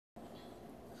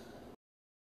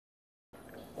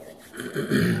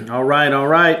All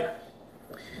right.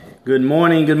 Good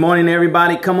morning,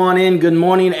 everybody. Come on in. Good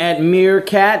morning at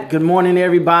Meerkat. Good morning,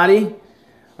 everybody.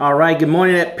 All right, good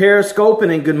morning at Periscope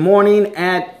and good morning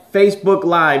at Facebook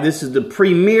Live. This is the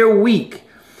premiere week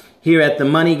here at the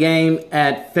Money Game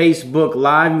at Facebook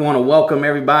Live. We want to welcome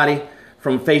everybody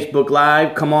from Facebook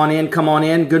Live. Come on in.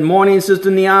 Good morning, Sister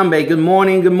Nyambe. Good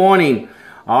morning.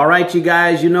 All right, you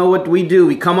guys, you know what we do.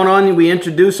 We come on, we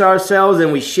introduce ourselves,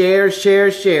 and we share.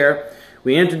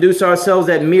 We introduce ourselves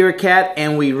at Meerkat,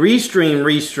 and we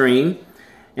restream,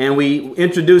 and we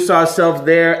introduce ourselves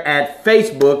there at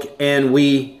Facebook, and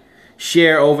we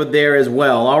share over there as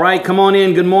well. All right, come on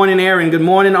in. Good morning, Aaron. Good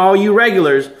morning, all you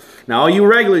regulars. Now, all you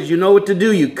regulars, you know what to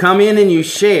do. You come in and you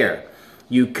share.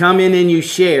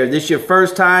 This is your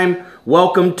first time.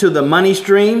 Welcome to the Money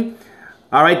Stream.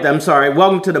 All right,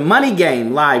 welcome to the Money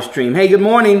Game live stream. Hey, good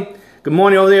morning. Good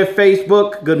morning over there,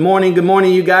 Facebook. Good morning,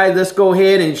 you guys. Let's go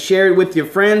ahead and share it with your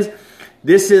friends.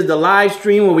 This is the live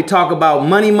stream where we talk about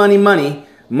money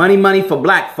for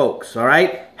black folks, all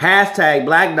right? Hashtag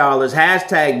black dollars,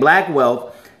 hashtag black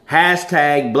wealth,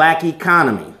 hashtag black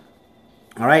economy,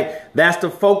 all right? That's the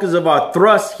focus of our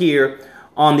thrust here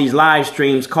on these live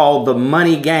streams called the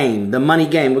Money Game.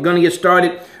 We're going to get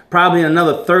started probably in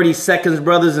another 30 seconds,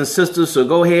 brothers and sisters. So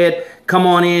go ahead, come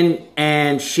on in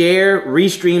and share,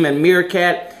 restream at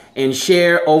Meerkat, and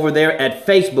share over there at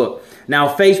Facebook.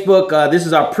 Now, Facebook, this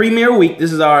is our premiere week.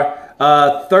 This is our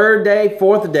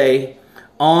fourth day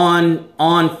on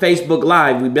Facebook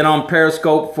Live. We've been on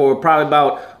Periscope for probably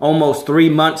about almost 3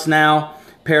 months now,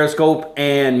 Periscope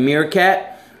and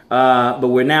Meerkat. But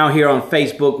we're now here on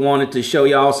Facebook. Wanted to show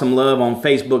y'all some love on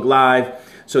Facebook Live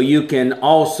so you can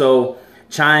also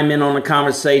chime in on the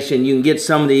conversation. You can get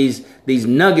some of these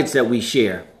nuggets that we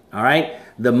share. All right.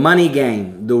 The Money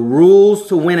Game, the rules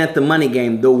to win at the Money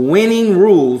Game, the winning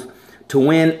rules to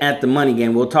win at the Money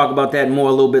Game. We'll talk about that more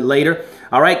a little bit later.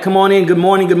 All right. Come on in. Good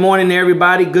morning,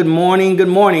 everybody. Good morning.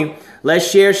 Let's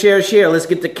share. Let's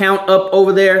get the count up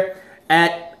over there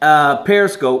at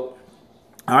Periscope.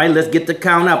 All right. Let's get the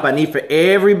count up. I need for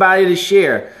everybody to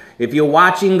share. If you're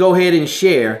watching, go ahead and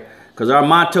share. Because our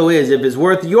motto is, if it's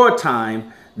worth your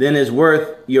time, then it's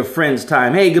worth your friend's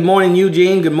time. Hey, good morning,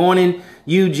 Eugene. Good morning,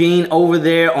 Eugene, over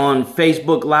there on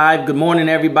Facebook Live. Good morning,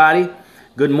 everybody.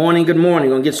 Good morning. We're going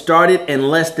to get started in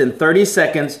less than 30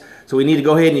 seconds. So we need to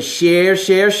go ahead and share.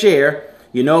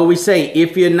 You know what we say,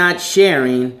 if you're not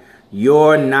sharing,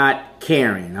 you're not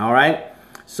caring. All right?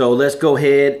 So let's go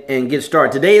ahead and get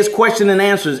started. Today is question and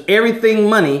answers. Everything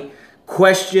money,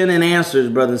 question and answers,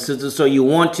 brothers and sisters. So you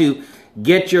want to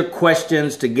get your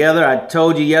questions together. I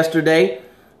told you yesterday,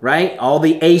 right? All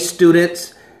the A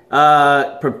students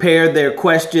prepared their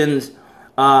questions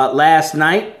last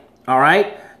night. All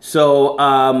right. So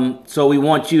we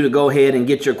want you to go ahead and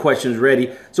get your questions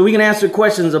ready so we can answer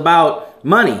questions about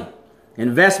money,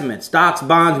 investment, stocks,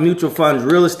 bonds, mutual funds,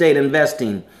 real estate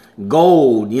investing,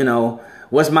 gold. You know,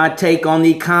 what's my take on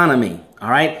the economy? All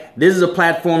right. This is a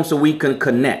platform so we can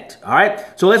connect. All right.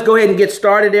 So let's go ahead and get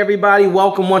started, everybody.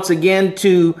 Welcome once again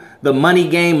to the Money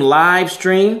Game live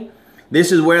stream.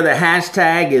 This is where the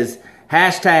hashtag is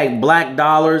hashtag black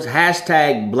dollars,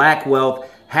 hashtag black wealth,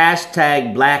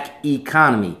 hashtag black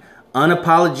economy.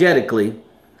 Unapologetically.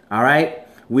 All right.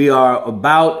 We are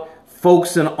about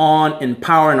focusing on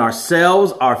empowering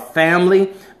ourselves, our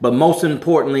family, but most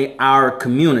importantly, our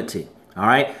community. All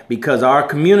right, because our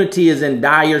community is in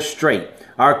dire strait.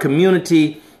 Our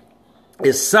community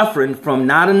is suffering from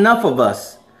not enough of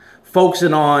us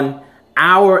focusing on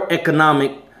our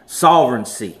economic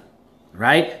sovereignty,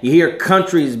 right? You hear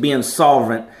countries being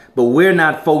sovereign, but we're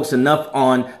not focused enough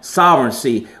on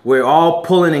sovereignty. We're all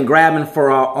pulling and grabbing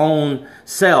for our own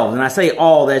selves. And I say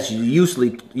all, that's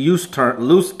loose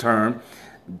term.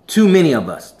 Too many of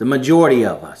us, the majority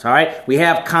of us, all right? We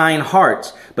have kind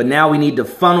hearts, but now we need to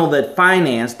funnel that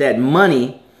finance, that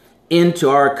money into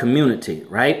our community,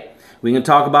 right? We can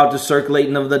talk about the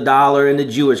circulating of the dollar in the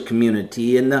Jewish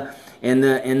community, in the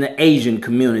Asian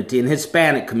community, in the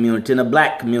Hispanic community, in the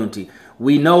black community.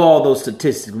 We know all those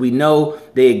statistics. We know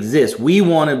they exist. I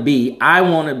want to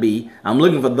be, I'm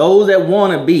looking for those that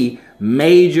want to be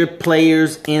major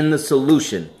players in the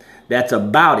solution. That's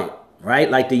about it.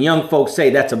 Right? Like the young folks say,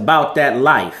 that's about that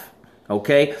life.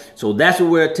 Okay. So that's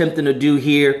what we're attempting to do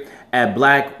here at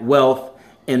Black Wealth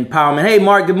Empowerment. Hey,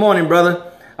 Mark, good morning,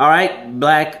 brother. All right.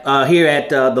 Here at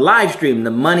the live stream,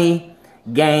 the Money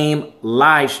Game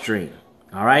live stream.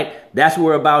 All right. That's what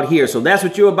we're about here. So that's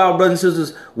what you're about, brothers and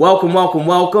sisters.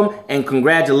 Welcome. And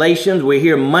congratulations. We're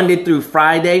here Monday through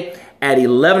Friday at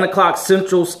 11 o'clock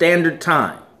Central Standard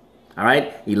Time. All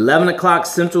right, 11 o'clock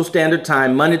Central Standard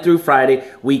Time, Monday through Friday,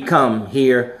 we come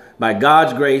here by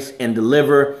God's grace and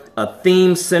deliver a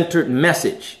theme-centered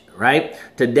message, right?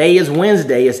 Today is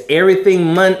Wednesday. It's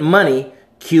Everything Money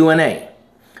Q&A.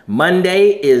 Monday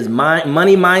is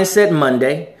Money Mindset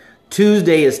Monday.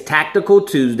 Tuesday is Tactical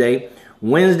Tuesday.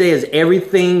 Wednesday is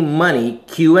Everything Money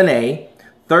Q&A.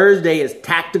 Thursday is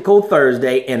Tactical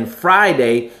Thursday. And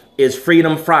Friday is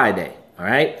Freedom Friday, all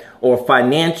right? Or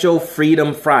Financial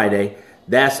Freedom Friday.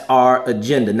 That's our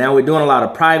agenda. Now we're doing a lot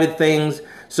of private things.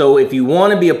 So if you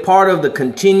want to be a part of the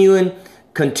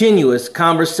continuous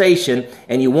conversation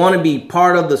and you want to be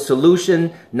part of the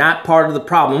solution, not part of the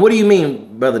problem. What do you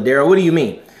mean, Brother Darrell? What do you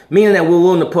mean? Meaning that we're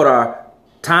willing to put our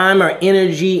time, our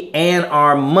energy, and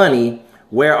our money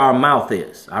where our mouth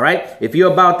is. All right. If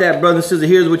you're about that, brother and sister,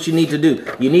 here's what you need to do.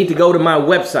 You need to go to my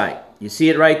website. You see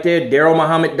it right there,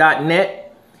 DarrellMuhammad.net.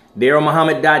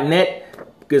 DarrellMuhammad.net.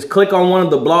 Just click on one of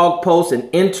the blog posts and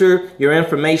enter your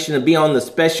information to be on the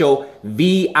special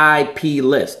VIP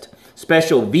list.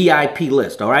 Special VIP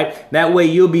list. All right. That way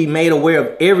you'll be made aware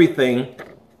of everything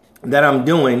that I'm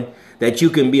doing that you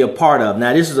can be a part of.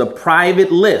 Now, this is a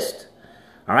private list.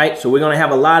 All right. So we're going to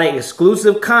have a lot of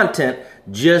exclusive content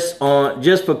just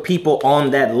for people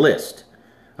on that list.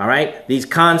 All right. These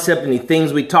concepts and the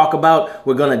things we talk about,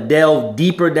 we're going to delve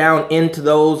deeper down into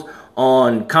those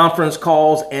on conference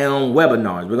calls and on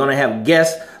webinars. We're going to have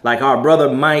guests like our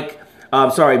brother Mark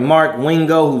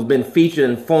Wingo, who's been featured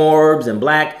in Forbes and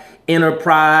Black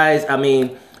Enterprise. I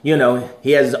mean, you know,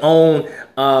 he has his own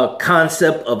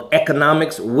concept of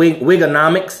economics,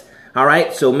 Wigonomics. All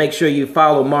right. So make sure you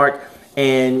follow Mark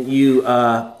and you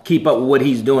keep up with what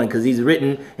he's doing, because he's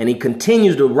written and he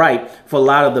continues to write for a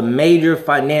lot of the major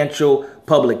financial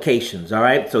publications. All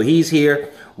right. So he's here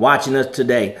watching us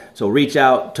today. So reach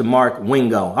out to Mark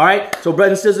Wingo. All right. So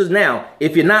brothers and sisters, now,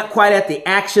 if you're not quite at the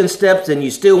action steps and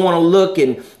you still want to look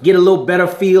and get a little better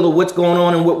feel of what's going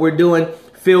on and what we're doing,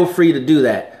 feel free to do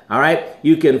that. All right.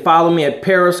 You can follow me at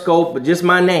Periscope, but just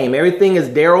my name. Everything is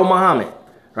Darrell Muhammad,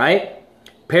 right?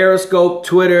 Periscope,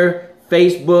 Twitter,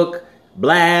 Facebook,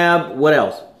 Blab, what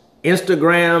else?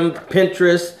 Instagram,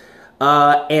 Pinterest,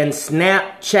 and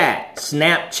Snapchat.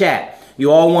 Snapchat.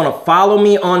 You all want to follow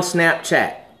me on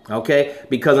Snapchat. Okay,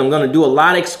 because I'm going to do a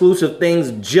lot of exclusive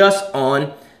things just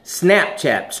on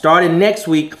Snapchat. Starting next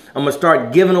week, I'm going to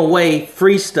start giving away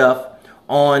free stuff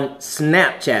on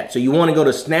Snapchat. So you want to go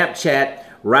to Snapchat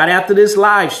right after this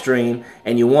live stream,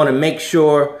 and you want to make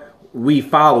sure we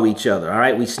follow each other. All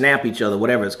right, we snap each other,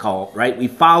 whatever it's called, right? We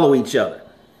follow each other,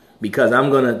 because I'm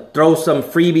going to throw some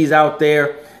freebies out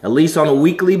there, at least on a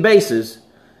weekly basis.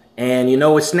 And you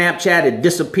know, with Snapchat, it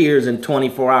disappears in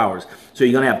 24 hours. So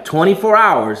you're going to have 24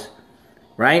 hours,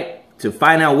 right, to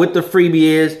find out what the freebie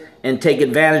is and take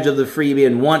advantage of the freebie.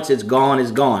 And once it's gone,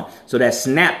 it's gone. So that's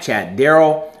Snapchat,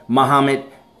 Darrell Muhammad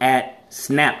at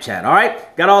Snapchat. All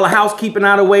right. Got all the housekeeping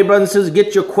out of the way, brothers and sisters.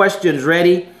 Get your questions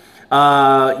ready.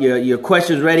 Your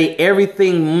questions ready.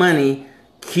 Everything Money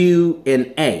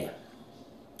Q&A.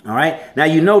 All right. Now,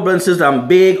 you know, brothers and sisters, I'm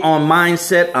big on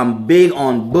mindset. I'm big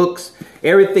on books.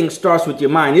 Everything starts with your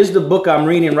mind. This is the book I'm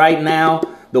reading right now,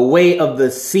 The Way of the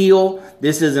SEAL.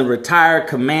 This is a retired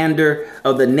commander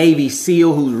of the Navy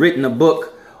SEAL who's written a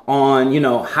book on, you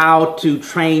know, how to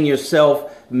train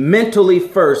yourself mentally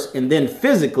first and then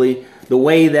physically, the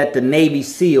way that the Navy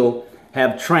SEAL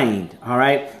have trained. All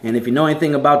right. And if you know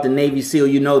anything about the Navy SEAL,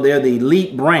 you know they're the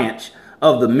elite branch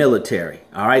of the military.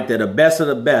 All right. They're the best of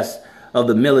the best of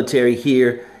the military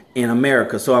here in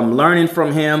America. So I'm learning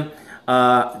from him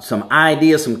some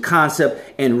ideas, some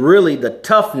concept, and really the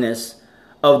toughness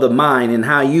of the mind and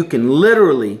how you can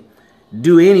literally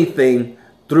do anything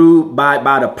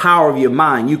by the power of your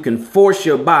mind. You can force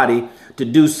your body to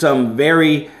do some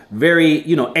very, very,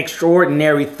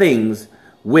 extraordinary things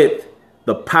with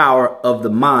the power of the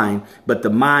mind. But the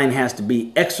mind has to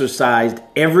be exercised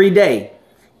every day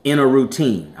in a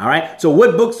routine. All right. So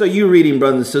what books are you reading,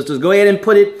 brothers and sisters? Go ahead and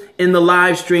put it in the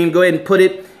live stream. Go ahead and put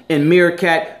it in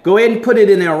Meerkat. Go ahead and put it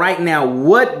in there right now.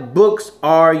 What books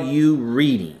are you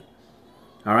reading?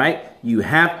 All right. You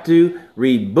have to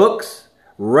read books,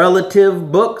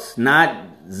 relative books, not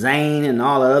Zane and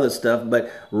all that other stuff,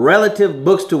 but relative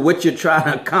books to what you're trying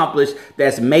to accomplish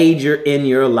that's major in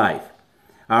your life.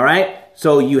 All right.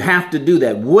 So you have to do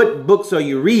that. What books are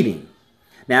you reading?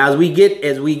 Now, as we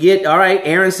get, all right,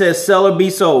 Aaron says, sell or be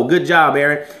sold. Good job,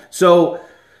 Aaron. So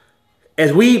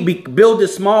as we build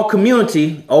this small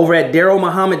community over at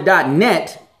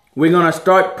DarrellMuhammad.net, we're going to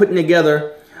start putting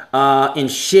together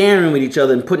and sharing with each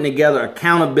other and putting together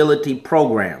accountability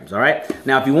programs. All right.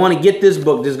 Now, if you want to get this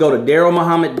book, just go to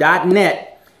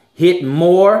DarrellMuhammad.net, hit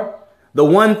more, The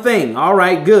one thing. All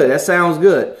right, good. That sounds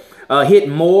good. Hit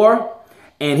more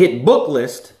and hit book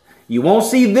list. You won't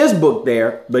see this book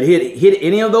there, but hit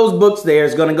any of those books there.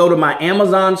 It's going to go to my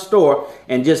Amazon store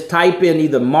and just type in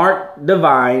either Mark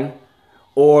Divine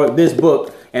or this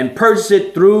book and purchase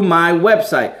it through my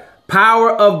website.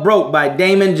 Power of Broke by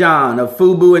Damon John of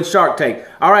FUBU and Shark Tank.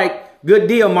 All right, good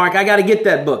deal, Mark. I got to get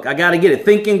that book. I got to get it.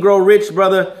 Think and Grow Rich,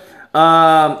 brother.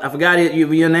 I forgot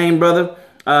your name, brother.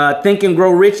 Think and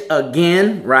Grow Rich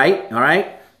again, right? All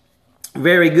right.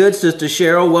 Very good, Sister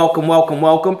Cheryl. Welcome, welcome,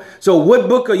 welcome. So what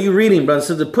book are you reading, brother?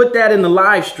 So to put that in the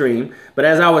live stream, but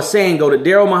as I was saying, go to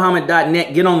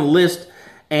DarrellMuhammad.net, get on the list,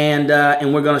 and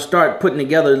we're going to start putting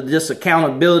together this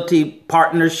accountability,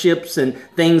 partnerships, and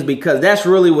things, because that's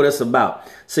really what it's about.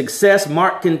 Success,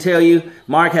 Mark can tell you.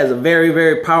 Mark has a very,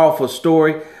 very powerful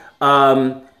story.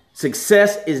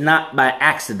 Success is not by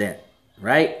accident,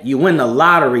 right? You win the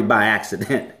lottery by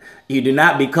accident. You do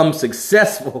not become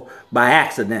successful by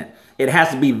accident. It has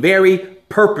to be very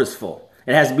purposeful.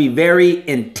 It has to be very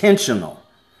intentional.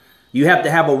 You have to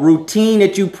have a routine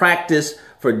that you practice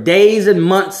for days and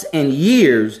months and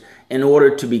years in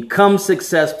order to become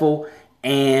successful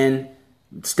and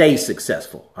stay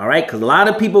successful. All right? Because a lot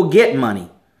of people get money,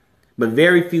 but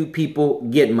very few people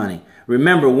get money.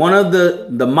 Remember, one of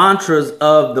the mantras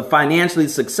of the financially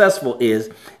successful is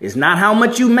not how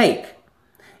much you make,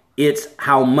 it's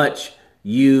how much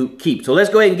you keep. So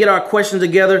let's go ahead and get our questions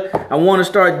together. I want to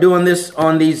start doing this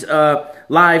on these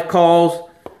live calls,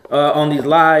 on these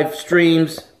live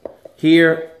streams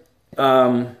here.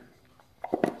 You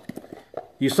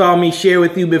saw me share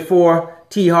with you before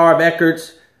T. Harv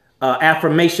Eckert's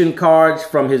affirmation cards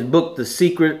from his book, The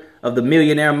Secret of the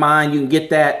Millionaire Mind. You can get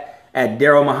that at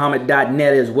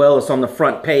DarrellMuhammad.net as well. It's on the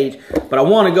front page. But I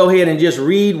want to go ahead and just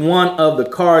read one of the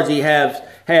cards he has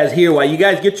here while you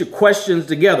guys get your questions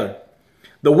together.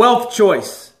 The Wealth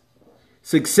Choice,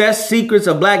 Success Secrets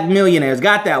of Black Millionaires.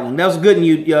 Got that one. That was good,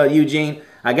 Eugene.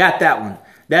 I got that one.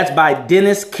 That's by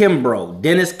Dennis Kimbrough.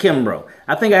 Dennis Kimbrough.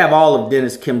 I think I have all of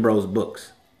Dennis Kimbrough's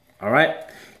books. All right.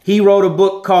 He wrote a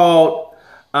book called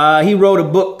what? He wrote a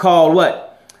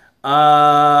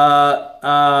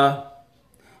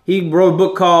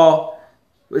book called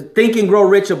Think and Grow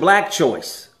Rich, a Black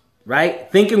Choice. Right?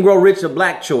 Think and Grow Rich, a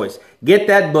Black Choice. Get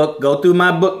that book. Go through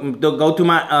my book. Go to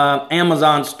my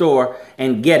Amazon store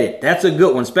and get it. That's a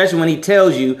good one, especially when he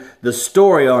tells you the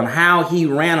story on how he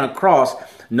ran across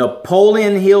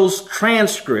Napoleon Hill's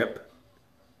transcript.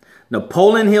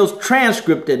 Napoleon Hill's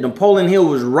transcript that Napoleon Hill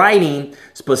was writing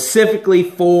specifically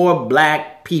for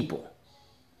black people.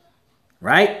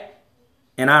 Right?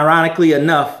 And ironically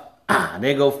enough,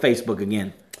 there go Facebook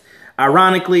again.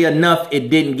 Ironically enough, it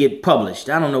didn't get published.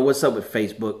 I don't know what's up with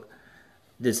Facebook.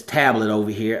 This tablet over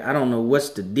here. I don't know what's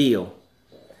the deal.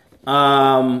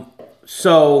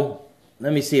 So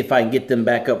let me see if I can get them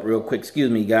back up real quick.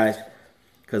 Excuse me, guys.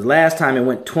 Because last time it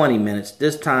went 20 minutes.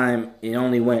 This time it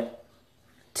only went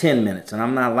 10 minutes. And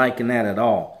I'm not liking that at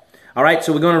all. All right,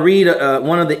 so we're going to read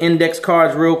one of the index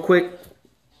cards real quick.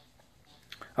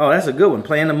 Oh, that's a good one.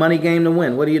 Playing the money game to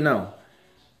win. What do you know?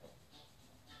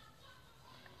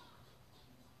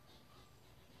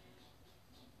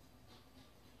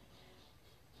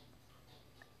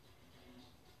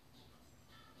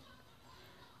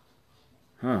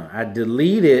 I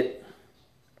deleted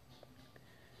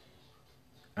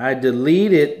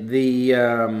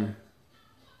the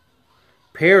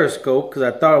Periscope because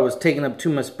I thought it was taking up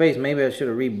too much space. Maybe I should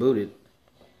have rebooted.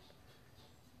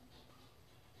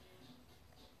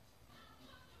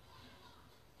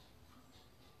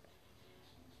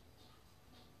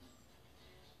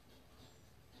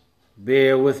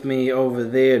 Bear with me over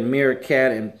there at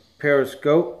Meerkat and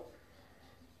Periscope.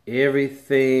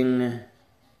 Everything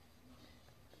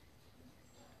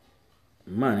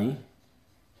money.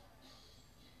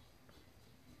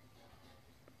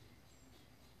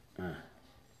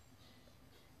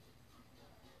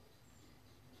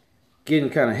 Getting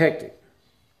kind of hectic.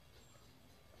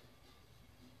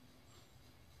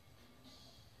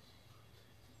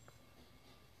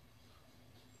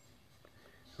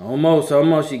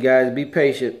 Almost, you guys. Be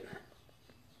patient.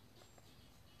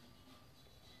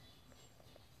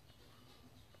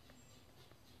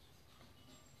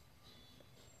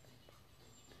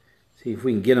 See if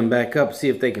we can get them back up, see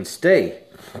if they can stay.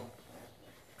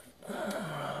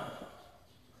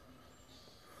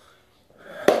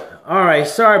 All right,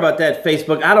 sorry about that,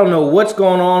 Facebook. I don't know what's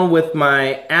going on with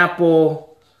my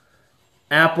Apple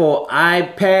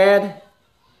iPad,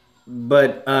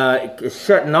 but it's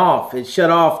shutting off. It shut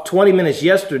off 20 minutes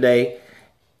yesterday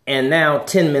and now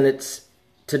 10 minutes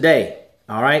today.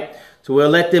 All right, So we'll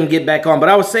let them get back on. But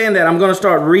I was saying that I'm going to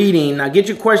start reading. Now get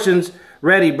your questions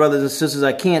ready, brothers and sisters.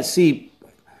 I can't see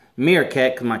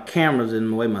Meerkat because my camera's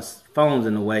in the way, my phone's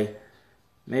in the way.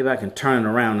 Maybe I can turn it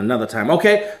around another time.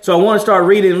 Okay, so I want to start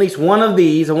reading at least one of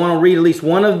these. I want to read at least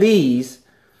one of these.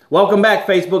 Welcome back,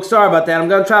 Facebook. Sorry about that. I'm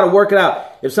going to try to work it out.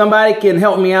 If somebody can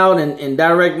help me out and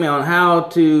direct me on how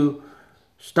to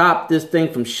stop this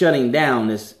thing from shutting down,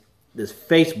 this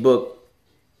Facebook,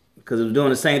 because it was doing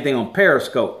the same thing on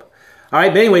Periscope. All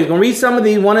right, but anyways, going to read some of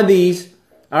these, one of these.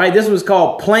 All right, this was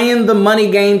called Playing the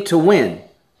Money Game to Win,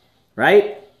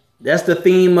 right? That's the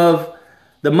theme of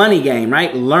the money game,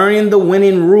 right? Learning the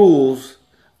winning rules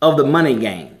of the money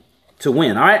game to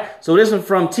win. All right. So this is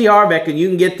from T. Harbeck, and you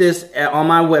can get this on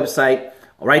my website,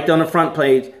 right there on the front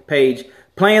page.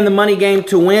 Playing the money game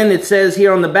to win. It says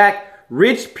here on the back,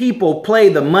 rich people play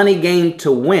the money game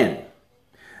to win.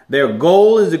 Their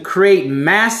goal is to create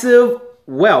massive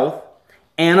wealth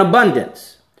and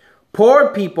abundance.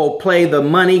 Poor people play the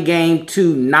money game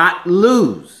to not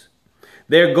lose.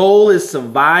 Their goal is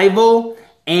survival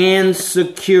and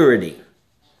security.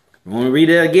 I want to read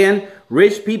it again.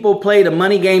 Rich people play the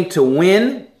money game to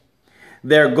win.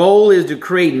 Their goal is to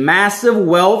create massive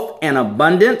wealth and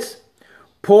abundance.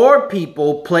 Poor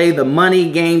people play the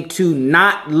money game to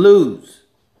not lose.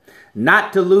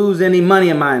 Not to lose any money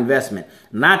in my investment.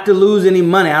 Not to lose any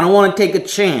money. I don't want to take a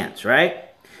chance, right?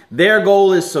 Their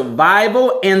goal is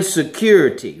survival and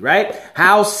security, right?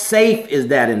 How safe is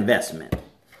that investment?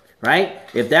 Right?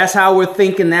 If that's how we're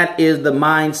thinking, that is the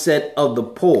mindset of the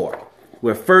poor.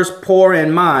 We're first poor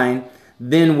in mind,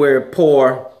 then we're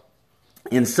poor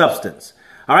in substance.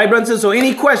 All right, brothers and sisters. So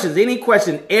any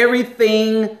questions,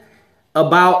 everything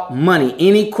about money,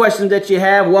 any questions that you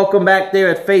have, welcome back there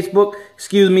at Facebook.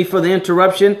 Excuse me for the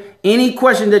interruption. Any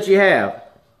question that you have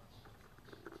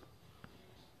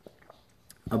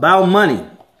about money.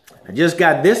 I just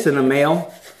got this in the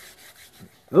mail.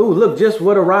 Oh, look, just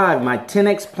what arrived. My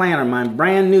 10X planner, my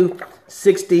brand new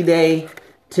 60-day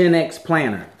 10X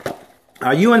planner.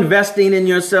 Are you investing in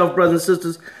yourself, brothers and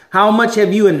sisters? How much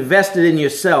have you invested in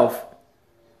yourself,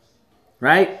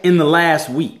 right, in the last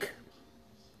week?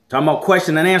 Talking about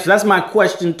question and answer. That's my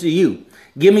question to you.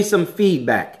 Give me some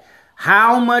feedback.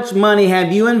 How much money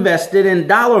have you invested? And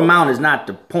dollar amount is not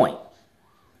the point.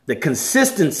 The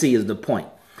consistency is the point.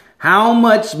 How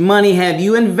much money have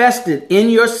you invested in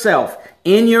yourself,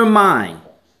 in your mind,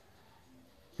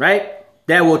 right?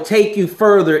 That will take you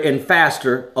further and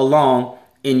faster along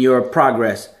in your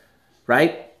progress,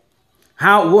 right?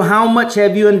 How much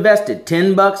have you invested?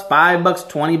 $10, $5,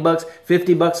 $20,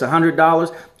 $50,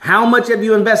 $100? How much have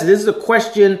you invested? This is a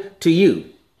question to you.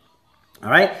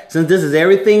 All right. Since this is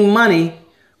everything money,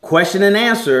 question and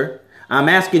answer, I'm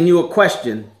asking you a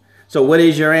question. So what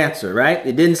is your answer, right?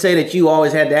 It didn't say that you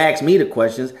always had to ask me the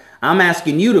questions. I'm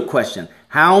asking you the question.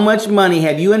 How much money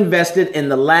have you invested in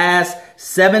the last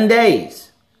 7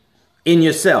 days in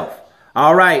yourself?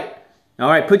 All right. All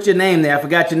right. Put your name there. I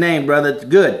forgot your name, brother. It's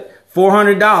good.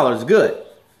 $400. Good.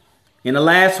 In the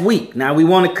last week. Now we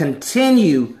want to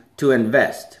continue to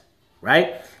invest,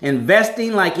 right?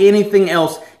 Investing, like anything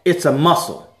else, it's a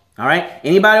muscle. All right.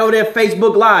 Anybody over there,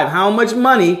 Facebook Live, how much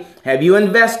money have you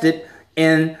invested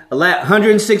in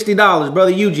 $160,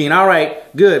 Brother Eugene? All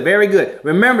right, good, very good.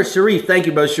 Remember, Sharif, thank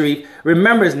you, Brother Sharif.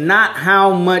 Remember, it's not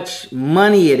how much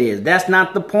money it is. That's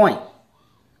not the point.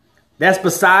 That's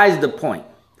besides the point.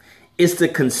 It's the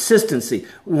consistency.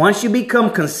 Once you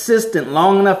become consistent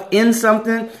long enough in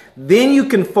something, then you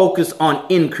can focus on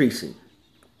increasing.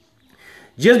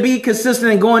 Just be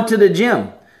consistent and going to the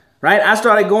gym, right? I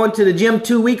started going to the gym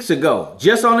 2 weeks ago,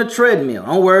 just on the treadmill.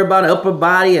 Don't worry about upper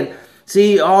body and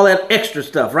see all that extra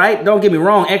stuff, right? Don't get me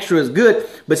wrong, extra is good.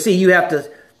 But see, you have to,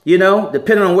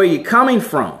 depending on where you're coming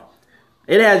from.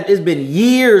 It's been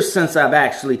years since I've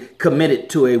actually committed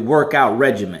to a workout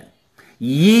regimen.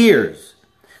 Years.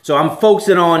 So I'm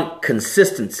focusing on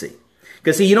consistency.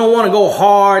 Because see, you don't want to go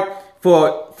hard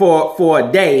for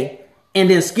a day and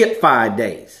then skip 5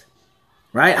 days.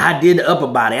 Right? I did the upper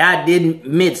body. I did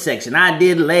midsection. I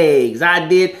did legs. I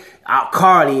did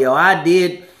cardio. I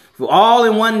did all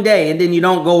in one day, and then you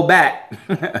don't go back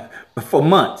for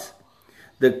months.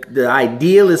 The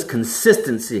ideal is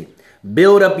consistency.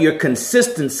 Build up your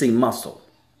consistency muscle,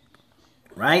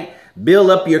 right?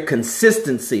 Build up your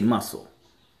consistency muscle.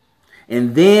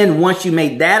 And then once you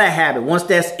make that a habit, once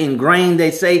that's ingrained,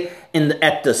 they say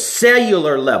at the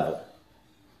cellular level,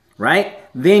 right?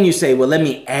 Then you say, well, let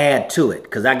me add to it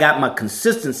because I got my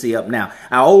consistency up now.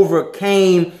 I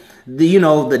overcame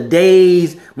the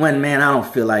days when, man, I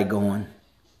don't feel like going.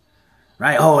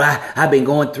 Right? Oh, I've been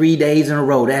going 3 days in a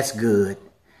row. That's good.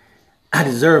 I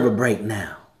deserve a break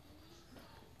now.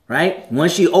 right?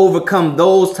 Once you overcome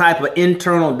those type of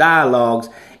internal dialogues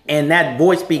and that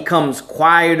voice becomes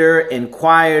quieter and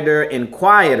quieter and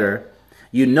quieter,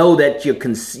 you know that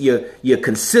your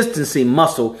consistency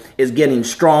muscle is getting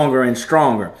stronger and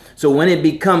stronger. So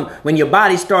when your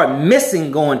body start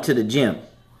missing going to the gym,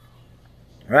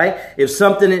 right? If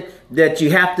something that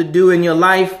you have to do in your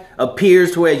life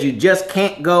appears to where you just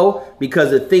can't go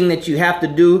because the thing that you have to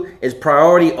do is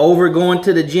priority over going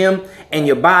to the gym, and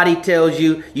your body tells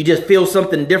you, you just feel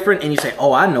something different and you say,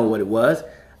 oh, I know what it was.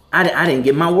 I didn't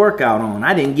get my workout on.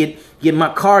 I didn't get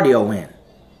my cardio in,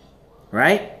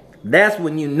 right? That's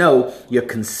when you know your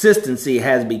consistency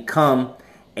has become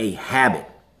a habit,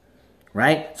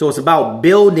 right? So it's about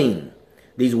building.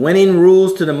 These winning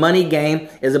rules to the money game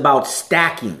is about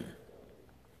stacking.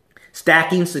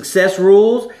 Stacking success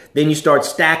rules, then you start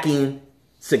stacking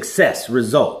success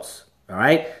results, all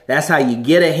right? That's how you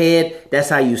get ahead. That's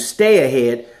how you stay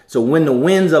ahead. So when the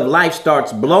winds of life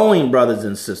starts blowing, brothers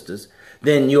and sisters,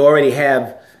 then you already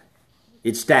have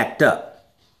it stacked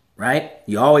up, right?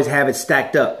 You always have it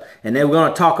stacked up. And then we're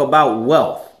going to talk about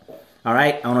wealth, all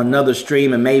right, on another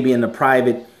stream and maybe in the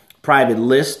private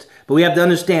list. But we have to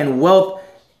understand wealth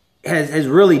has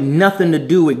really nothing to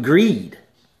do with greed,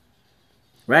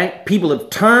 right? People have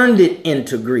turned it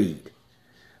into greed.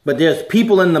 But there's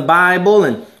people in the Bible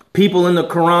and people in the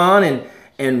Quran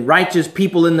and righteous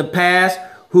people in the past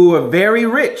who are very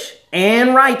rich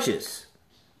and righteous.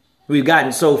 We've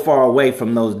gotten so far away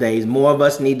from those days. More of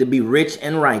us need to be rich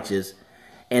and righteous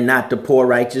and not the poor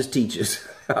righteous teachers.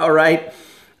 All right.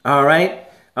 All right.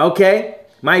 Okay.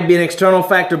 Might be an external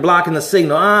factor blocking the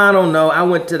signal. I don't know. I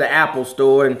went to the Apple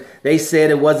store and they said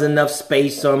it wasn't enough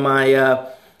space on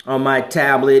my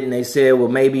tablet. And they said, well,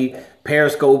 maybe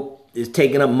Periscope is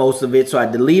taking up most of it. So I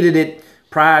deleted it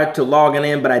prior to logging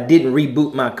in, but I didn't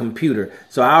reboot my computer.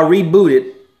 So I'll reboot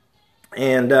it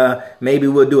and maybe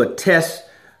we'll do a test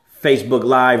Facebook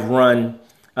Live run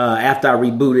after I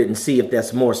reboot it and see if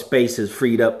there's more space is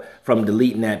freed up from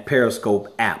deleting that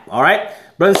Periscope app. All right,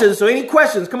 brothers and sisters. So any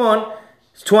questions? Come on.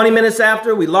 It's 20 minutes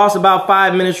after. We lost about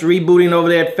 5 minutes rebooting over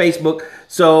there at Facebook.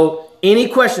 So any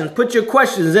questions? Put your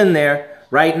questions in there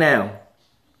right now.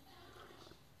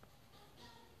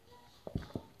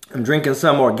 I'm drinking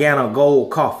some Organo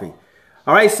Gold coffee.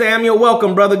 All right, Samuel,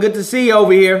 welcome, brother. Good to see you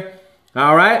over here.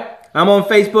 All right. I'm on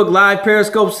Facebook Live,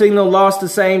 Periscope signal lost the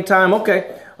same time.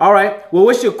 Okay. All right. Well,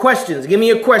 what's your questions? Give me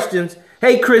your questions.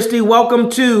 Hey, Christy, welcome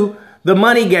to the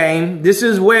Money Game. This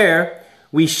is where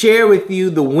we share with you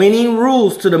the winning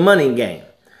rules to the money game.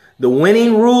 The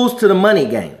winning rules to the money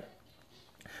game.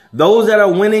 Those that are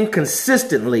winning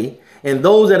consistently and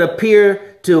those that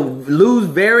appear to lose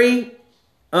very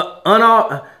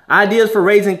ideas for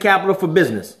raising capital for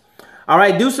business. All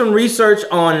right. Do some research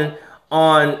on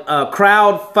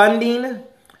crowdfunding.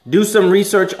 Do some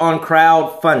research on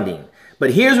crowdfunding.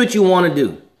 But here's what you want to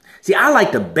do. See, I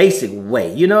like the basic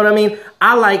way. You know what I mean?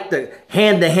 I like the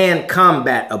hand-to-hand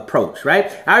combat approach,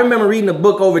 right? I remember reading a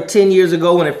book over 10 years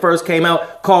ago when it first came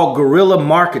out called Guerrilla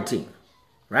Marketing,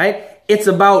 right? It's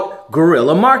about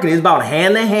guerrilla marketing. It's about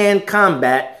hand-to-hand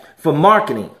combat for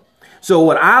marketing. So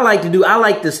what I like to do, I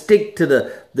like to stick to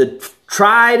the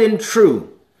tried and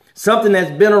true, something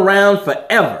that's been around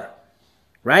forever,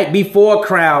 right? Before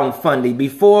crowdfunding,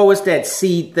 before what's that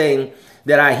seed thing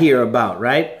that I hear about,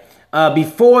 right?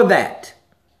 Before that,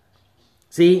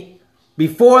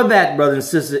 before that, brothers and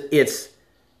sisters, it's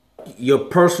your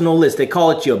personal list. They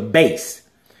call it your base.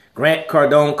 Grant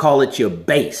Cardone call it your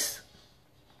base.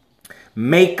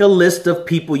 Make a list of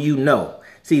people you know.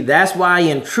 See, that's why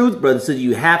in truth, brothers and sisters,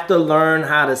 you have to learn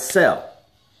how to sell,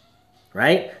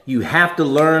 right? You have to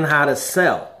learn how to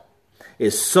sell.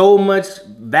 There's so much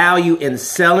value in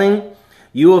selling.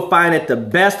 You will find that the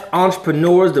best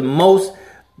entrepreneurs, the most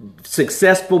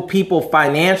successful people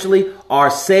financially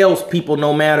are salespeople,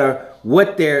 no matter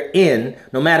what they're in,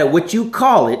 no matter what you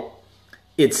call it,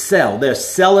 it's sell. They're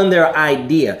selling their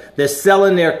idea. They're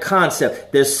selling their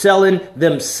concept. They're selling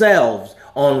themselves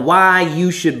on why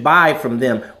you should buy from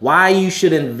them, why you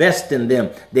should invest in them.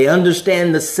 They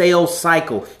understand the sales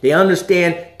cycle. They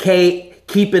understand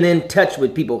keeping in touch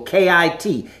with people,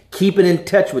 KIT, keeping in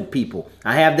touch with people.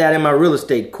 I have that in my real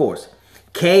estate course.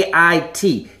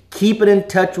 KIT. Keep it in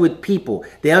touch with people.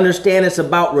 They understand it's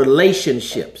about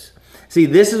relationships. See,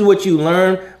 this is what you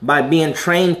learn by being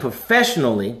trained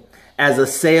professionally as a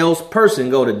salesperson.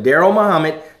 Go to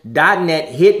DarrellMuhammad.net,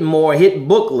 hit more, hit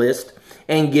book list,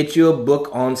 and get you a book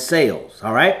on sales.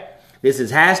 All right. This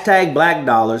is hashtag Black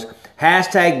Dollars,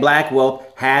 hashtag Black Wealth,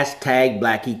 hashtag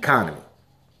Black Economy.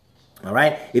 All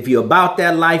right. If you're about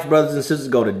that life, brothers and sisters,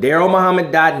 go to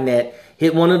DarrellMuhammad.net,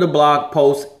 hit one of the blog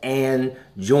posts and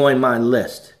join my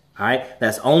list. All right.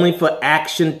 That's only for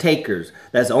action takers.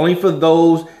 That's only for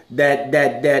those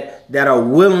that are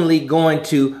willingly going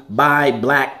to buy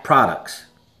black products.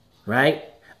 Right.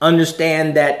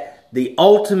 Understand that the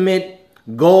ultimate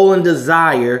goal and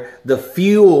desire, the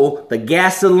fuel, the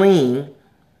gasoline,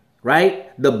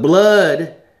 right, the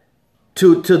blood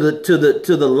to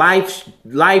the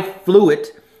life fluid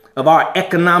of our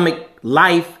economic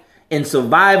life and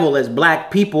survival as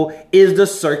black people is the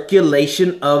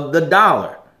circulation of the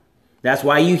dollar. That's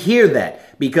why you hear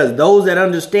that, because those that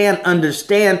understand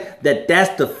that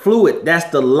that's the fluid,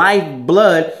 that's the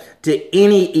lifeblood to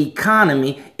any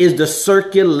economy, is the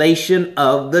circulation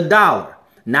of the dollar,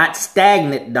 not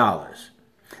stagnant dollars,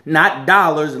 not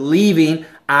dollars leaving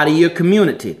out of your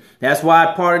community. That's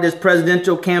why part of this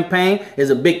presidential campaign is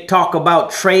a big talk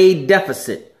about trade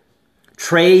deficit.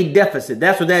 Trade deficit.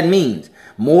 That's what that means.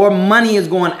 More money is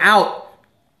going out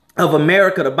of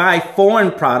America to buy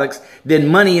foreign products than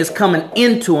money is coming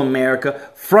into America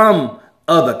from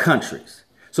other countries.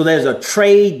 So there's a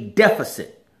trade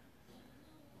deficit.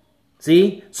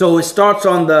 See? So it starts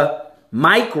on the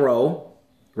micro,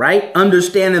 right?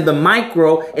 Understanding the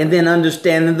micro and then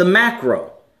understanding the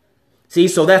macro. See,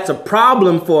 so that's a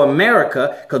problem for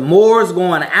America because more is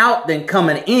going out than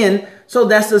coming in. So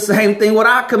that's the same thing with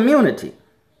our community.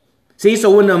 See,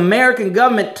 so when the American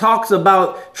government talks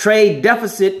about trade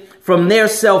deficit from their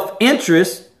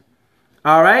self-interest,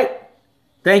 all right?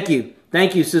 Thank you,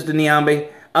 Sister Niambe.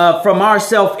 From our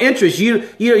self-interest, you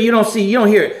don't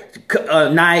hear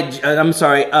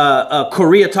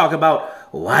Korea talk about,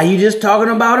 why are you just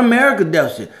talking about America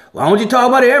deficit? Why don't you talk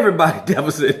about everybody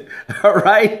deficit? All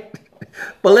right?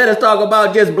 But let us talk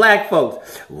about just black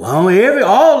folks. Well,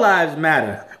 all lives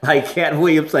matter, like Cat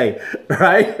Williams say,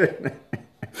 right?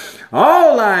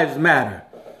 All lives matter,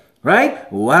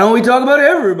 right? Why don't we talk about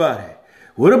everybody?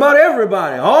 What about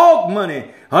everybody? All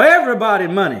money, everybody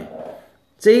money.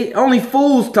 See, only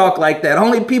fools talk like that.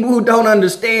 Only people who don't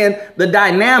understand the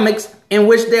dynamics in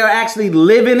which they're actually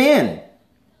living in,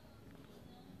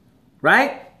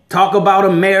 right? Talk about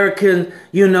American,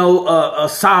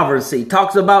 sovereignty.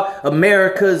 Talks about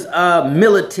America's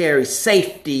military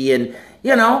safety and,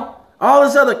 all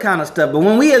this other kind of stuff. But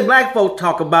when we as black folks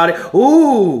talk about it,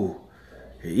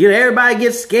 everybody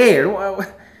gets scared. Well,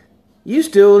 you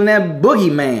still in that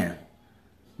boogeyman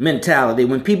mentality.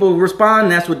 When people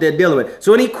respond, that's what they're dealing with.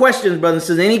 So any questions, brothers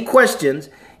and sisters?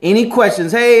 Any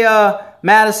questions? Hey,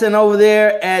 Madison over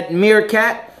there at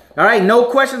Meerkat. All right, no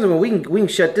questions. Well, we can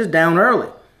shut this down early.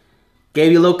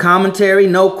 Gave you a little commentary,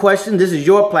 no question. This is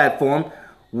your platform.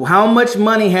 How much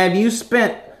money have you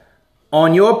spent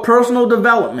on your personal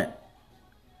development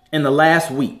in the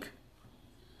last week?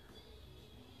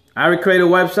 I created a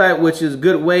website, which is a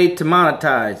good way to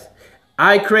monetize.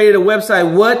 I created a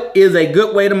website. What is a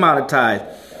good way to monetize?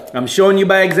 I'm showing you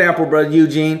by example, Brother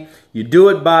Eugene. You do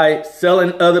it by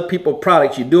selling other people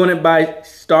products. You're doing it by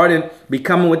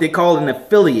becoming what they call an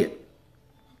affiliate.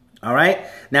 All right.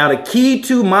 Now, the key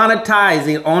to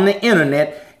monetizing on the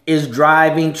internet is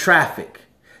driving traffic.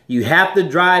 You have to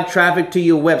drive traffic to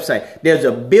your website. There's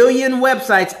 1 billion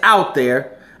websites out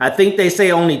there. I think they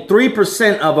say only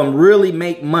 3% of them really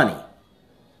make money.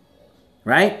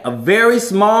 Right? A very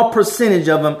small percentage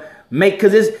of them make,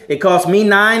 because it cost me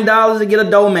 $9 to get a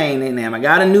domain name. I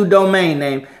got a new domain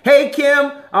name. Hey,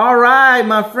 Kim. All right.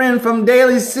 My friend from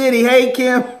Daly City. Hey,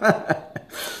 Kim.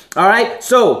 All right.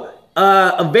 So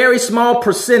a very small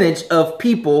percentage of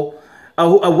people,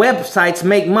 websites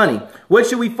make money. What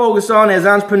should we focus on as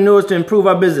entrepreneurs to improve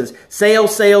our business?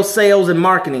 Sales, sales, sales, and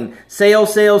marketing.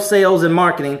 Sales, sales, sales, and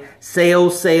marketing.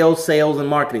 Sales, sales, sales, and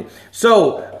marketing.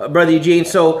 So, Brother Eugene,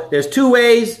 so there's 2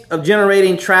 ways of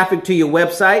generating traffic to your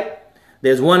website.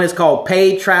 There's one that's called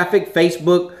paid traffic.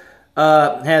 Facebook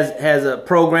has a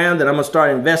program that I'm going to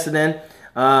start investing in.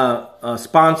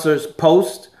 Sponsors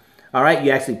post. All right,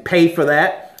 you actually pay for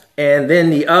that. And then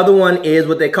the other one is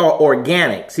what they call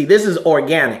organic. See, this is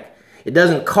organic. It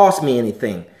doesn't cost me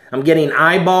anything. I'm getting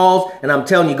eyeballs, and I'm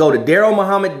telling you, go to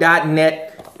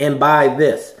DarrellMuhammad.net and buy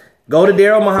this. Go to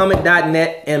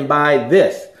DarrellMuhammad.net and buy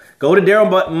this. Go to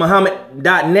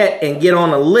DarrellMuhammad.net and get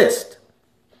on a list.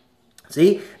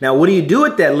 See? Now, what do you do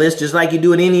with that list? Just like you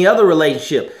do in any other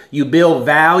relationship. You build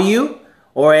value,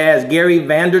 or as Gary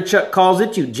Vaynerchuk calls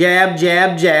it, you jab,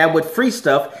 jab, jab with free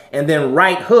stuff, and then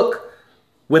right hook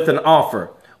with an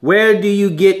offer. Where do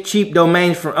you get cheap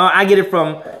domains from? I get it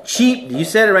from cheap. You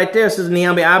said it right there, Sister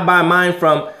Niambe. I buy mine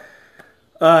from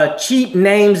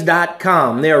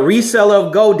cheapnames.com. They're a reseller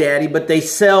of GoDaddy, but they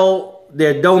sell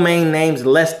their domain names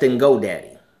less than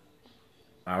GoDaddy.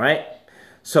 All right.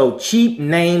 So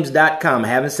cheapnames.com. I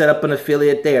haven't set up an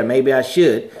affiliate there. Maybe I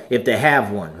should if they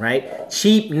have one, right?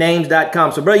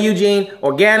 Cheapnames.com. So Brother Eugene,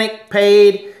 organic,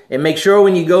 paid, and make sure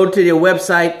when you go to their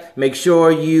website, make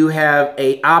sure you have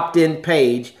a opt-in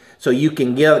page so you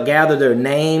can gather their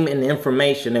name and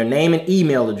information, their name and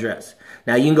email address.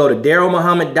 Now you can go to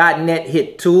DarrellMuhammad.net,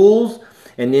 hit tools,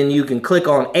 and then you can click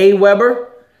on AWeber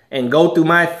and go through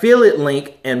my affiliate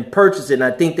link and purchase it. And I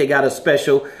think they got a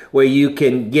special where you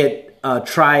can get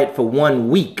try it for 1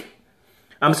 week.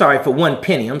 I'm sorry, for 1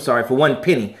 penny. I'm sorry, for 1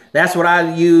 penny. That's what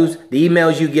I use. The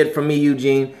emails you get from me,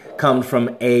 Eugene, come from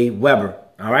AWeber.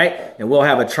 All right? And we'll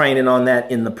have a training on that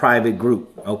in the private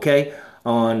group, okay?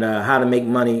 On how to make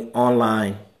money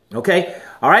online, okay?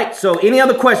 All right, so any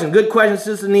other questions? Good questions,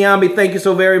 Sister Niambi. Thank you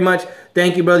so very much.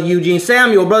 Thank you, Brother Eugene.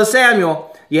 Samuel, Brother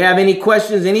Samuel, you have any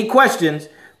questions? Any questions?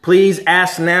 Please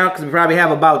ask now because we probably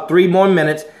have about 3 more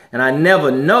minutes. And I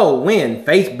never know when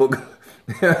Facebook,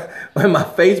 when my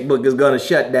Facebook is going to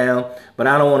shut down. But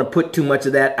I don't want to put too much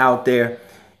of that out there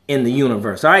in the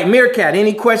universe. All right, Meerkat,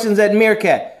 any questions at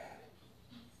Meerkat?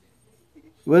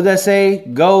 What does that say?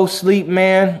 Go sleep,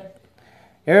 man.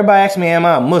 Everybody asks me, am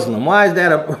I a Muslim? Why is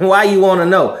that? Why you want to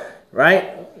know,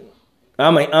 right?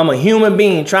 I'm a human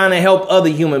being trying to help other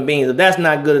human beings. If that's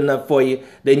not good enough for you,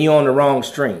 then you're on the wrong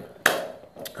stream.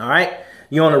 All right?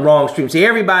 You're on the wrong stream. See,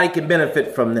 everybody can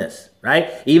benefit from this, right?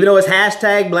 Even though it's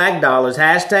hashtag black dollars,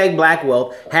 hashtag black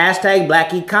wealth, hashtag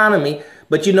black economy.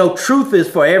 But you know, truth is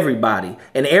for everybody,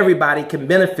 and everybody can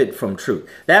benefit from truth.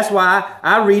 That's why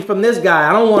I read from this guy.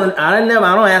 I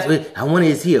don't ask,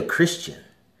 is he a Christian?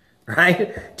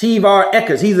 Right? T.V.R.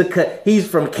 Eckers, he's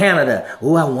from Canada.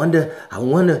 Oh, I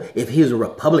wonder if he's a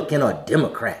Republican or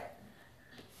Democrat.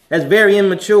 That's very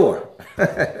immature.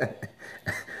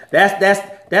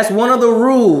 That's one of the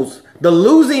rules, the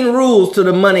losing rules to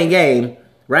the money game,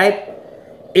 right?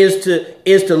 Is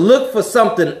to look for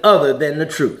something other than the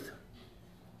truth.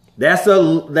 That's a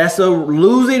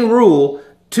losing rule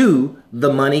to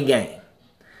the money game.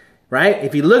 Right?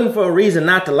 If you're looking for a reason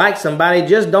not to like somebody,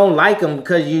 just don't like them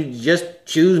because you just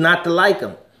choose not to like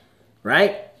them.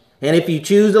 Right? And if you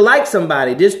choose to like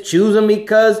somebody, just choose them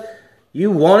because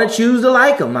you want to choose to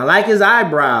like him. I like his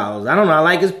eyebrows. I don't know. I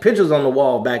like his pictures on the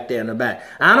wall back there in the back.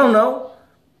 I don't know.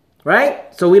 Right?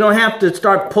 So we don't have to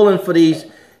start pulling for these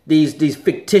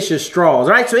fictitious straws.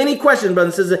 All right? So any question,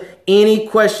 brothers and sisters, any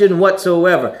question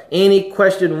whatsoever. Any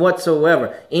question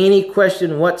whatsoever. Any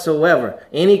question whatsoever.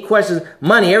 Any questions?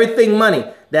 Money, everything money.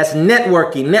 That's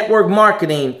networking, network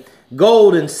marketing,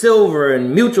 gold and silver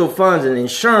and mutual funds and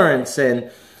insurance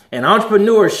and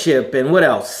entrepreneurship and what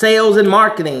else? Sales and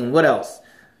marketing. What else?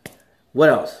 What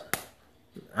else?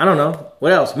 I don't know.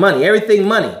 What else? Money. Everything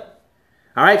money.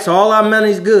 All right. So all our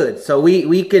money's good. So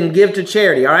we can give to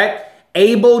charity. All right.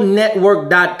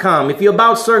 AbleNetwork.com. If you're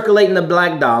about circulating the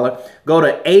black dollar, go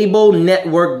to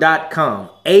AbleNetwork.com.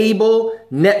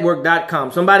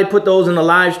 AbleNetwork.com. Somebody put those in the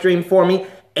live stream for me.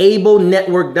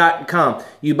 AbleNetwork.com.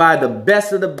 You buy the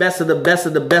best of the best of the best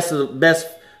of the best of the best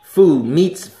food,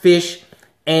 meats, fish,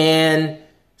 and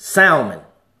salmon,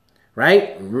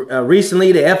 right?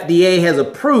 Recently, the FDA has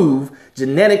approved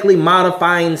genetically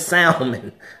modifying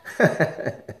salmon.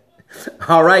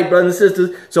 All right, brothers and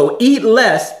sisters. So eat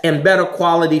less and better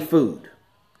quality food.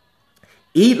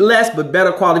 Eat less but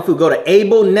better quality food. Go to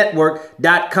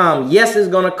AbleNetwork.com. Yes, it's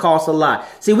going to cost a lot.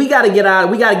 See, we got to get out.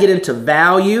 We got to get into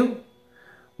value.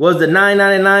 Was the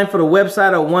 $9.99 for the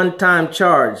website a one-time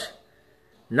charge?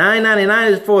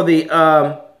 $9.99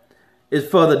 is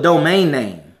for the domain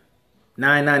name.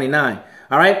 $9.99.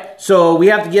 All right. So we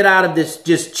have to get out of this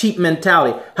just cheap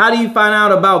mentality. How do you find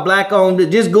out about black-owned?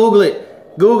 Just Google it.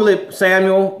 Google it,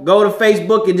 Samuel. Go to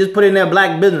Facebook and just put in there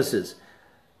black businesses.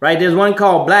 Right? There's one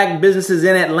called Black Businesses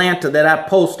in Atlanta that I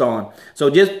post on. So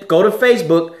just go to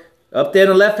Facebook. Up there in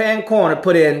the left-hand corner,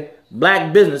 put in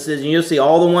black businesses, and you'll see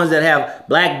all the ones that have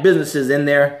black businesses in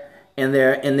their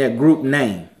group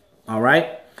name. All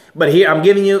right. But here I'm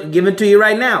giving it to you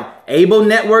right now.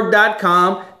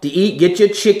 AbleNetwork.com to get your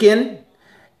chicken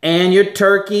and your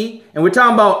turkey. And we're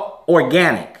talking about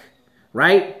organic,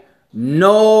 right?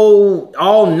 No,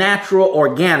 all natural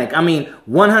organic. I mean,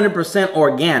 100%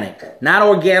 organic. Not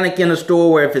organic in a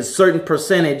store where if it's a certain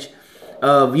percentage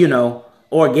of,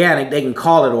 organic, they can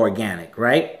call it organic,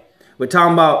 right? We're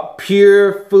talking about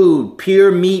pure food,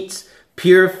 pure meats,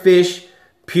 pure fish,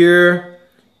 pure,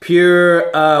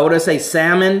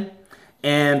 salmon,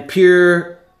 and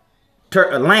pure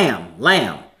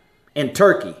lamb, and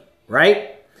turkey,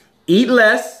 right? Eat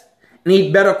less and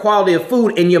eat better quality of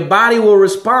food, and your body will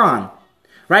respond,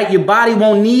 right? Your body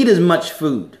won't need as much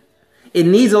food. It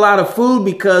needs a lot of food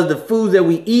because the foods that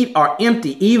we eat are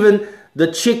empty. Even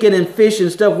The chicken and fish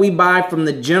and stuff we buy from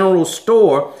the general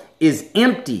store is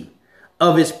empty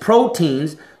of its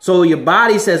proteins. So your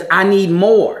body says, I need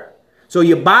more. So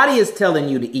your body is telling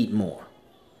you to eat more,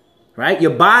 right?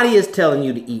 Your body is telling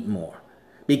you to eat more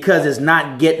because it's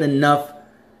not getting enough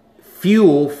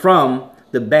fuel from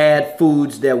the bad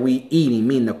foods that we eating.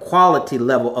 Meaning the quality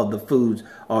level of the foods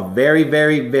are very,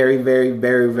 very, very, very,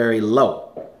 very, very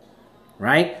low,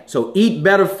 right? So eat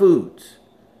better foods.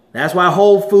 That's why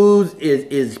Whole Foods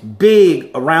is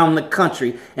big around the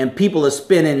country, and people are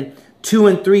spending $200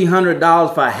 and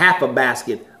 $300 for half a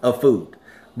basket of food.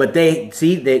 But they're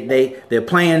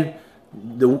playing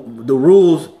the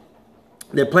rules.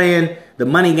 They're playing the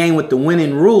money game with the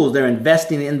winning rules. They're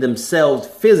investing in themselves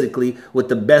physically with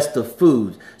the best of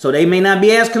foods. So they may not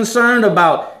be as concerned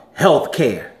about health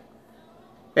care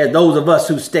as those of us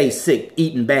who stay sick,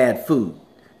 eating bad food,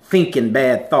 thinking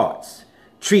bad thoughts,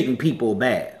 treating people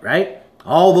bad, right?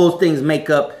 All those things make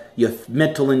up your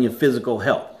mental and your physical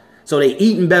health. So they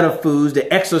eating better foods,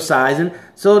 they're exercising,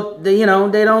 so they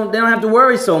don't have to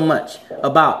worry so much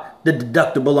about the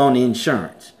deductible on the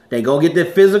insurance. They go get their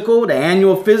physical, their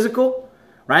annual physical,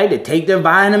 right? They take their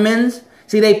vitamins.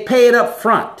 See, they pay it up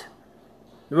front,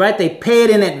 right? They pay it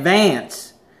in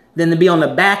advance than to be on the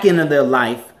back end of their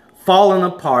life, falling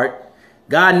apart.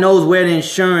 God knows where the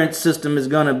insurance system is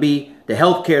going to be, the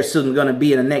healthcare system is going to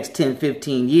be in the next 10,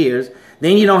 15 years.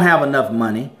 Then you don't have enough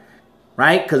money,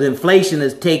 right? Because inflation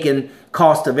is taking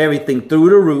cost of everything through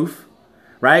the roof,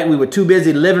 right? We were too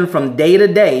busy living from day to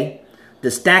day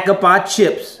to stack up our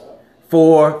chips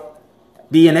for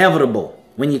the inevitable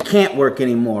when you can't work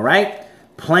anymore, right?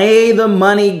 Play the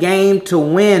money game to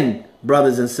win,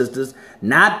 brothers and sisters.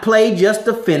 Not play just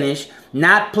to finish.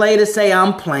 Not play to say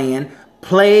I'm playing.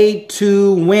 Play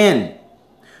to win.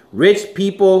 Rich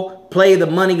people play the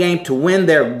money game to win.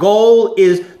 Their goal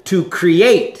is to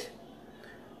create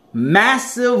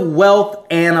massive wealth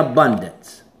and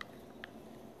abundance.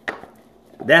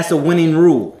 That's a winning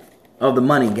rule of the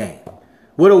money game.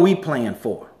 What are we playing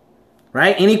for?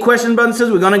 Right? Any questions, brothers and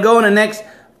sisters? We're going to go in the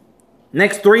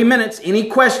next 3 minutes. Any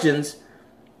questions?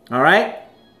 All right?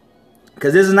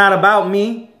 Because this is not about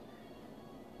me.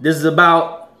 This is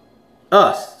about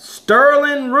us.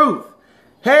 Sterling Ruth.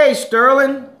 Hey,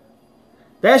 Sterling.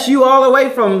 That's you all the way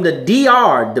from the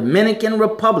DR, Dominican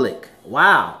Republic.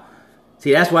 Wow.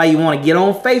 See, that's why you want to get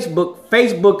on Facebook.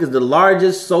 Facebook is the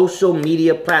largest social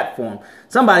media platform.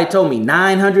 Somebody told me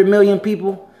 900 million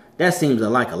people. That seems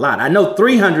like a lot. I know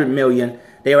 300 million.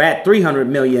 They were at 300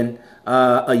 million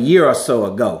a year or so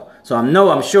ago. So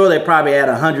I'm sure they're probably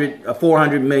at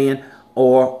 400 million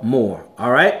or more. All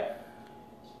right.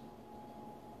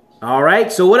 All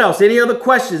right. So what else? Any other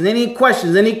questions? Any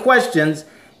questions? Any questions?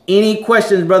 Any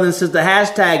questions, brothers and sisters?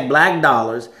 Hashtag black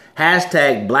dollars.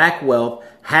 Hashtag black wealth.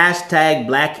 Hashtag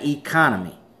black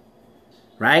economy.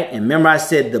 Right. And remember I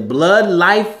said the blood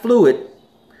life fluid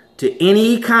to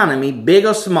any economy, big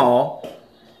or small,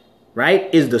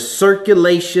 right, is the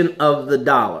circulation of the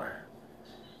dollar,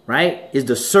 right, is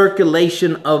the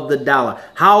circulation of the dollar.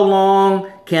 How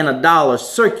long can a dollar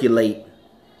circulate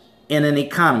in an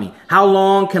economy? How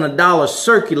long can a dollar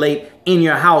circulate in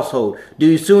your household?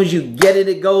 Do as soon as you get it,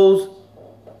 it goes?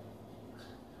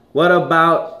 What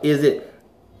about, is it,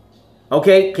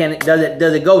 okay,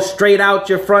 does it go straight out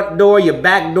your front door, your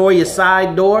back door, your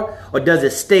side door? Or does it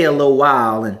stay a little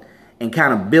while and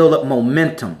kind of build up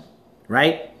momentum,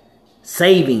 right?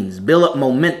 Savings, build up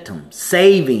momentum.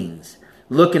 Savings,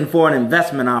 looking for an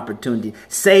investment opportunity.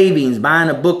 Savings, buying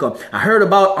a book. I heard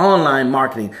about online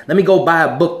marketing. Let me go buy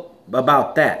a book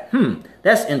about that.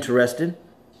 That's interesting,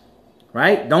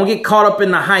 right? Don't get caught up in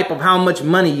the hype of how much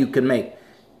money you can make.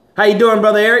 How you doing,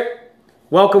 Brother Eric?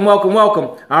 Welcome, welcome,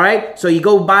 welcome. All right, so you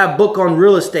go buy a book on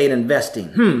real estate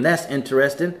investing. That's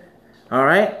interesting. All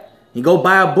right, you go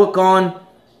buy a book on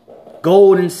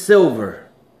gold and silver.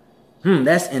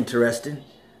 That's interesting.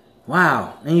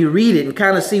 Wow. And you read it and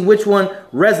kind of see which one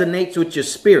resonates with your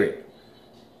spirit.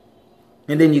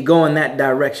 And then you go in that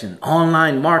direction.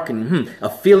 Online marketing,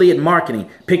 affiliate marketing.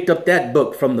 Picked up that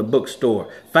book from the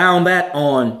bookstore. Found that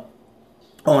on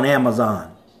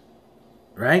Amazon.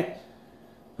 Right?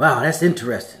 Wow, that's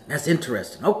interesting. That's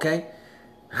interesting. Okay.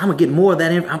 I'm going to get more of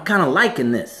that. I'm kind of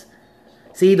liking this.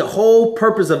 See, the whole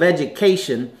purpose of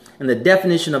education and the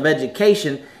definition of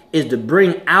education is to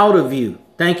bring out of you.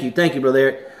 Thank you, Brother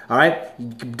Eric. All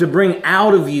right. To bring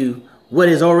out of you what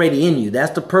is already in you.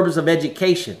 That's the purpose of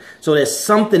education. So there's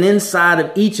something inside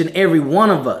of each and every one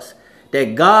of us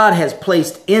that God has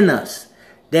placed in us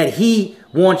that he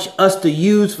wants us to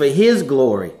use for his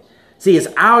glory. See, it's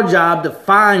our job to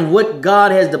find what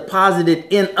God has deposited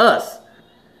in us.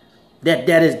 that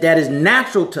is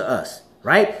natural to us,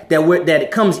 right? That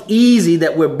it comes easy,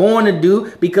 that we're born to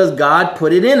do because God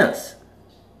put it in us.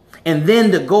 And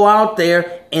then to go out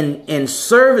there and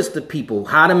service the people,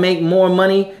 how to make more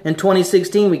money in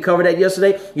 2016. We covered that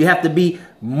yesterday. You have to be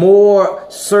more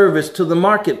service to the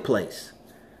marketplace,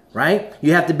 right?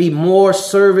 You have to be more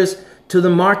service to the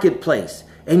marketplace.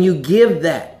 And you give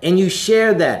that and you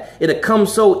share that. It'll come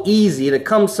so easy. It'll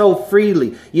come so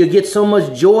freely. You'll get so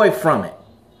much joy from it.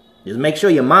 Just make sure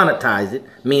you monetize it,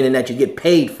 meaning that you get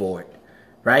paid for it,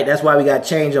 right? That's why we got to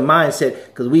change our mindset,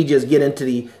 because we just get into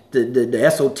the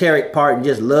esoteric part and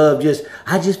just love,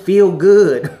 I just feel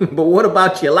good. But what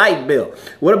about your light bill?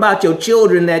 What about your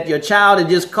children, that your child had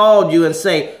just called you and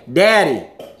say, Daddy,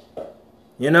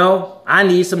 I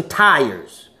need some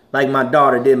tires. Like my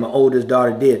daughter did, my oldest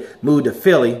daughter did, moved to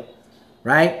Philly,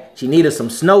 right? She needed some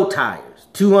snow tires,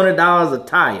 $200 a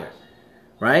tire,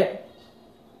 right?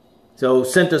 So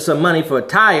sent her some money for a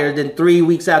tire. Then 3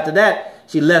 weeks after that,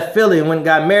 she left Philly and went and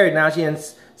got married. Now she's in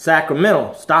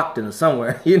Sacramento, Stockton or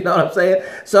somewhere. You know what I'm saying?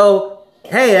 So,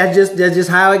 hey, that's just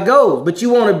how it goes. But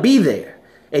you want to be there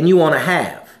and you want to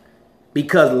have,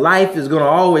 because life is going to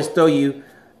always throw you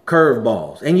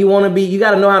curveballs. And you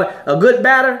got to know how to, a good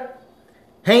batter,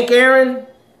 Hank Aaron,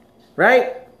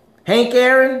 right? Hank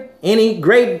Aaron, any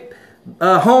great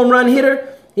home run hitter,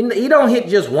 he don't hit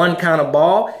just one kind of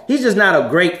ball. He's just not a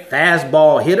great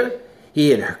fastball hitter. He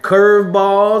hit curve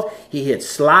balls. He hits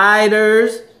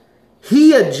sliders.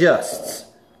 He adjusts,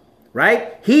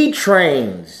 right? He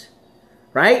trains,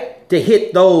 right, to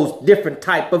hit those different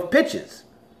type of pitches.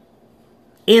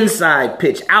 Inside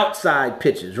pitch, outside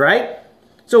pitches, right?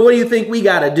 So what do you think we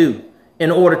got to do in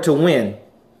order to win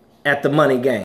at the money game?